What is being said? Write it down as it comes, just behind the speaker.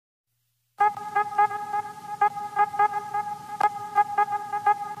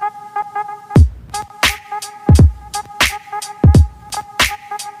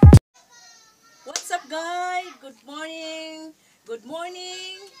Good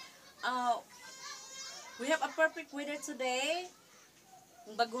morning! We have a perfect weather today.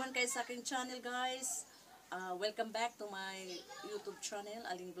 Kung baguhan kayo sa aking channel guys, welcome back to my YouTube channel,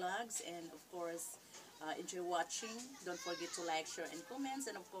 Aling Vlogs. And of course, enjoy watching. Don't forget to like, share, and comments.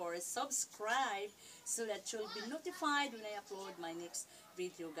 And of course, subscribe so that you'll be notified when I upload my next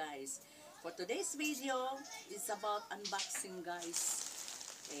video guys. For today's video, is about unboxing guys.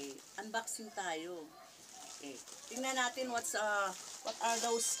 Okay, unboxing tayo. Okay, tingnan natin what are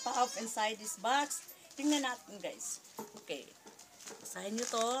those stuff inside this box. Tingnan natin guys. Okay, basahin nyo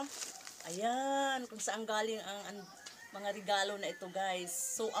to. Ayan, kung saan galing ang mga regalo na ito guys.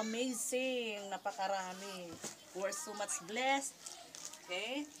 So amazing, napakarami. We're so much blessed.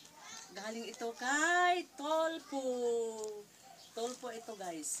 Okay, galing ito kay Tulfo. Tulfo ito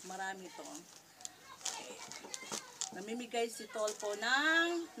guys, marami ito. Okay. Namimigay si Tulfo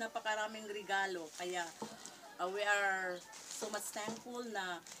ng napakaraming regalo. Kaya we are so much thankful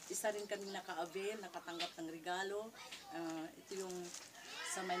na isa rin kami naka-avail, nakatanggap ng regalo. Ito yung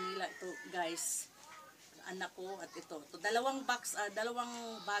sa Manila ito guys. Anak ko at ito. Dalawang box, dalawang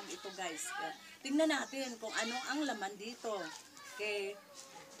bag ito guys. Tingnan natin kung ano ang laman dito. Okay.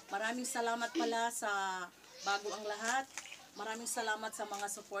 Maraming salamat pala sa bago ang lahat. Maraming salamat sa mga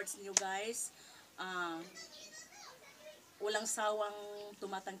supports niyo guys. Walang sawang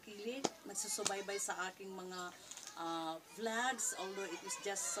tumatangkilik, nagsusubaybay sa aking mga vlogs, although it is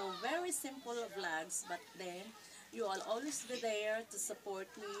just so very simple vlogs, but then you all always be there to support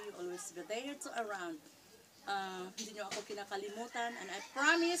me, you always be there to around. Hindi nyo ako kinakalimutan, and I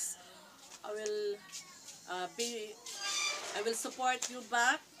promise I will support you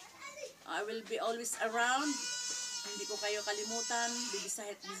back. I will be always around. Hindi ko kayo kalimutan.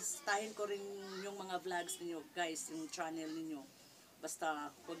 Bisitahin ko rin yung mga vlogs niyo guys, yung channel niyo. Basta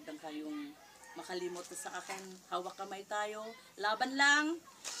huwag lang kayong makalimot sa akin. Hawak kamay tayo. Laban lang.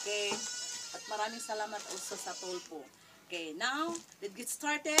 Okay. At maraming salamat also sa Tulfo. Okay, now, let's get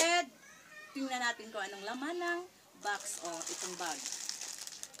started. Tingnan natin kung anong laman ng box o itong bag.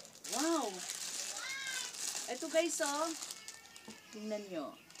 Wow! Ito guys tingnan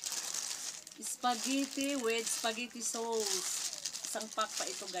nyo. Spaghetti with spaghetti sauce. Isang pack pa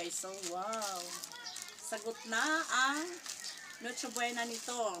ito guys. So, wow. Sagot na ang Noche Buena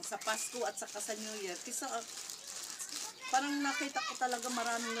nito sa Pasko at saka sa New Year. Kasi parang nakita ko talaga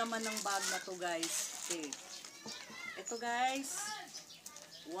maraming laman ng bag na to guys. Okay. Ito guys.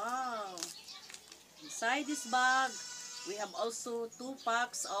 Wow. Inside this bag, we have also 2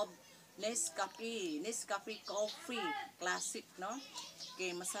 packs of Nescafe. Nescafe coffee. Classic, no?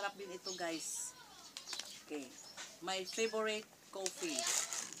 Okay, masarap din ito guys. Okay, my favorite coffee.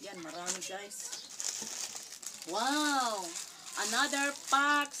 Yan, marami guys. Wow! Another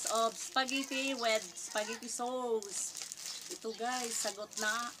packs of spaghetti with spaghetti sauce. Ito guys, sagot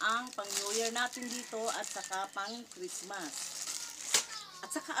na ang pang New Year natin dito at saka pang Christmas. At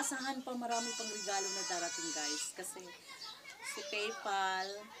saka asahan pa marami pang regalo na darating guys. Kasi si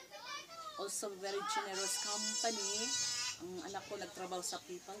PayPal, also very generous company. Ang anak ko nagtrabaho sa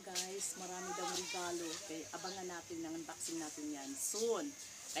PayPal guys. Marami daw regalo. Kaya abangan natin ng unboxing natin yan soon.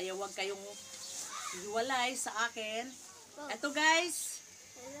 Kaya huwag kayong hiwalay sa akin. Eto guys.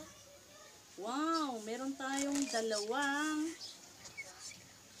 Wow, meron tayong dalawang.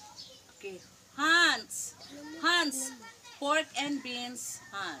 Okay, Hans. Pork and beans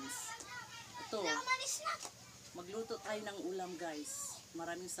Hans. Ito. Magluto tayo ng ulam guys.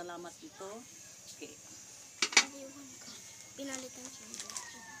 Maraming salamat dito. Okay. Pinalitan siya.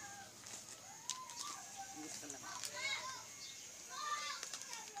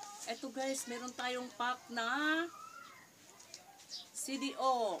 Ito guys, meron tayong pack na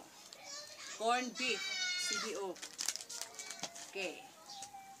CDO. Corn beef. CDO. Okay.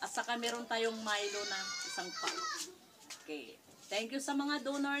 At saka meron tayong Milo na isang pack. Okay. Thank you sa mga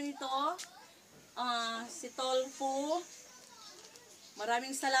donor nito. Si Tulfo.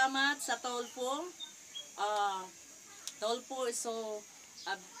 Maraming salamat sa Tulfo. Tulfo is so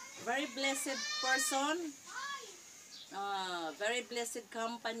a very blessed person, very blessed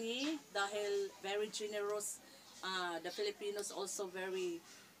company dahil very generous. The Filipinos also very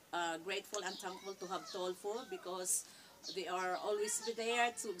grateful and thankful to have Tulfo because they are always there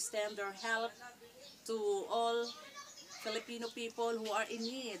to extend their help to all Filipino people who are in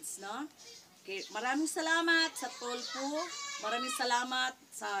needs, no? Okay, maraming salamat sa Tulfo. Maraming salamat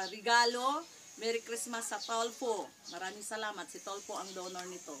sa regalo. Merry Christmas sa Tulfo. Maraming salamat. Si Tulfo ang donor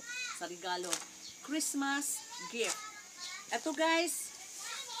nito sa regalo. Christmas gift. Ito guys,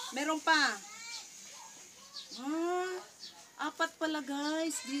 meron pa. 4 pala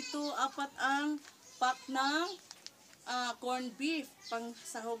guys. Dito, 4 ang pack ng corned beef pang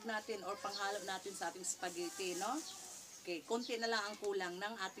sahog natin or panghalo natin sa ating spaghetti, no? Okay, konti na lang ang kulang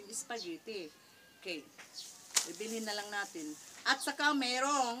ng ating spaghetti. Okay, bibilhin na lang natin. At saka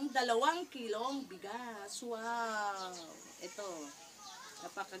merong 2 kilong bigas. Wow! Ito,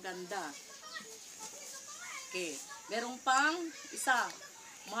 napakaganda. Okay, merong pang isa,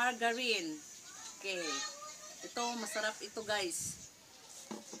 margarine. Okay, ito, masarap ito guys.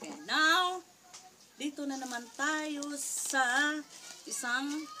 Okay, now, dito na naman tayo sa isang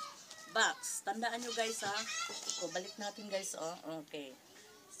box. Tandaan nyo guys ha. O, balik natin guys. Oh. Okay.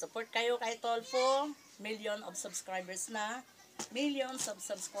 Support kayo kay Tulfo. Million of subscribers na. Millions of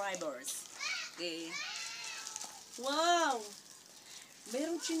subscribers. Okay. Wow!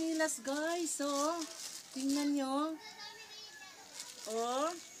 Merong chinilas guys. Oh. Tingnan nyo.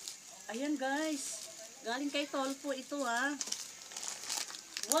 Oh. Ayan guys. Galing kay Tulfo ito ha.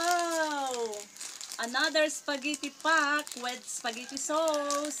 Wow! Another spaghetti pack with spaghetti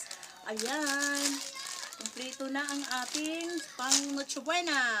sauce. Ayan. Kompleto na ang ating pang Noche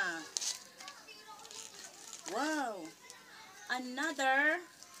Buena. Wow. Another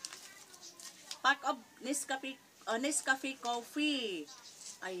pack of Nescafe coffee.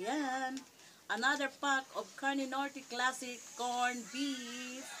 Ayan. Another pack of Carne Norte Classic corned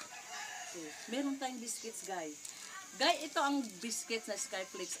beef. Okay. Meron tayong biscuits guys. Guys, ito ang biscuits na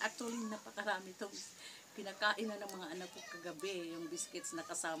Skyflakes. Actually, napakarami itong kinakain na ng mga anak ko kagabi. Yung biscuits na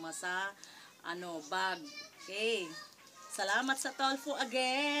kasama sa bag. Okay. Salamat sa Tulfo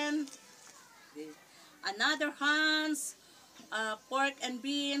again. Okay. Another Hans, pork and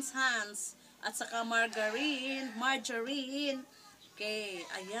beans Hans. At saka margarine. Okay,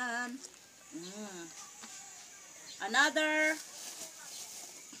 ayan. Another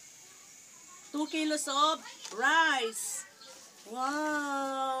 2 kilos of rice.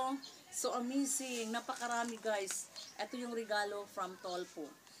 Wow! So amazing. Napakarami guys. Ito yung regalo from Tulfo.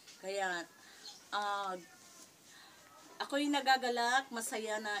 Kaya, ako yung nagagalak.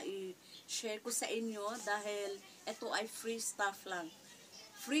 Masaya na i-share ko sa inyo dahil ito ay free stuff lang.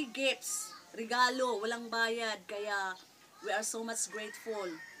 Free gifts. Regalo. Walang bayad. Kaya, we are so much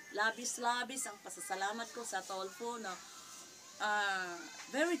grateful. Labis-labis ang pasasalamat ko sa Tulfo na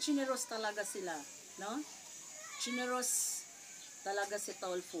very generous talaga sila, no? Generous talaga si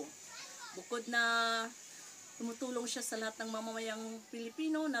Tulfo. Bukod na tumutulong siya sa lahat ng mamamayang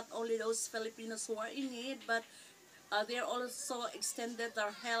Pilipino, not only those Filipinos who are in need, but they are also extended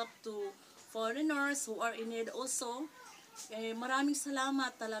their help to foreigners who are in need also. Maraming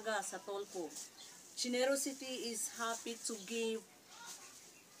salamat talaga sa Tulfo. Generosity is happy to give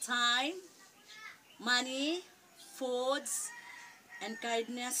time, money, foods, and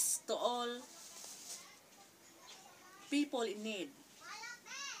kindness to all people in need.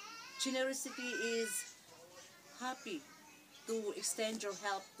 Generosity is happy to extend your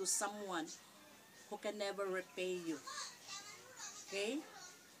help to someone who can never repay you. Okay?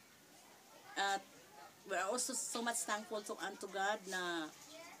 At we are also so much thankful unto God na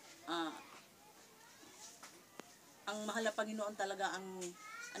ang mahal na Panginoon talaga ang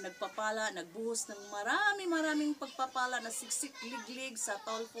nagpapala, nagbuhos ng maraming pagpapala na siksik liglig sa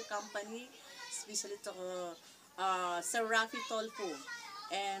Tulfo Company, especially to Sir Rafi Tulfo.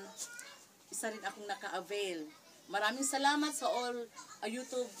 And isa rin akong naka-avail. Maraming salamat sa all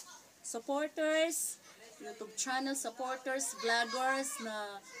YouTube supporters, YouTube channel supporters, vloggers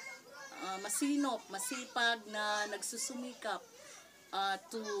na masinop, masipag na nagsusumikap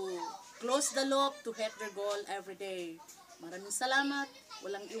to close the loop to hit their goal every day. Maraming salamat.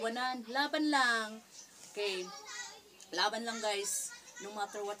 Walang iwanan. Laban lang. Okay. Laban lang guys. No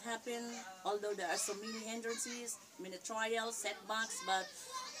matter what happened, although there are so many hindrances, many trials, setbacks, but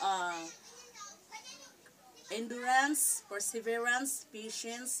endurance, perseverance,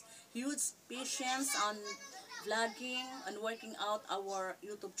 patience, huge patience on vlogging and working out our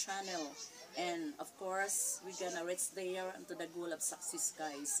YouTube channel. And of course, we're gonna reach there into the goal of success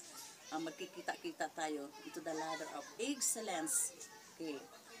guys. Magkikita-kita tayo into the ladder of excellence. Okay.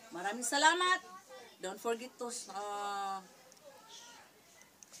 Maraming salamat. Don't forget to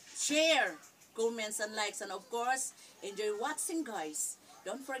share, comments, and likes. And of course, enjoy watching guys.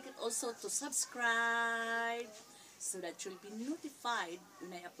 Don't forget also to subscribe so that you'll be notified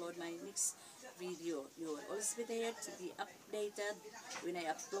when I upload my next video. You will always be there to be updated when I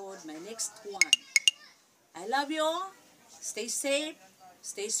upload my next one. I love you all. Stay safe.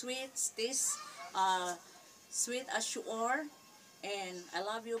 Stay sweet, stay sweet as you are, and I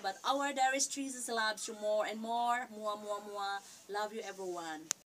love you. But our dearest Jesus loves you more and more. Mua, mua, mua. Love you, everyone.